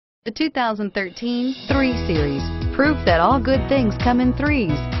The 2013 3 Series. Proof that all good things come in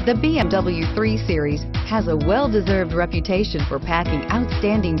threes. The BMW 3 Series has a well-deserved reputation for packing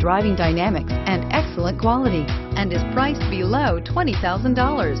outstanding driving dynamics and excellent quality, and is priced below $20,000.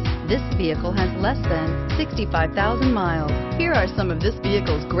 This vehicle has less than 65,000 miles. Here are some of this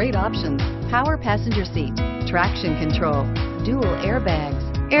vehicle's great options: power passenger seat, traction control, dual airbags,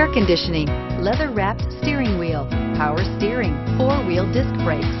 air conditioning, leather-wrapped steering wheel, power steering, four-wheel disc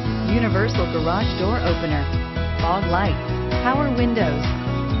brakes, universal garage door opener, fog lights, power windows.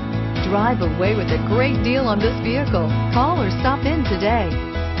 Drive away with a great deal on this vehicle. Call or stop in today.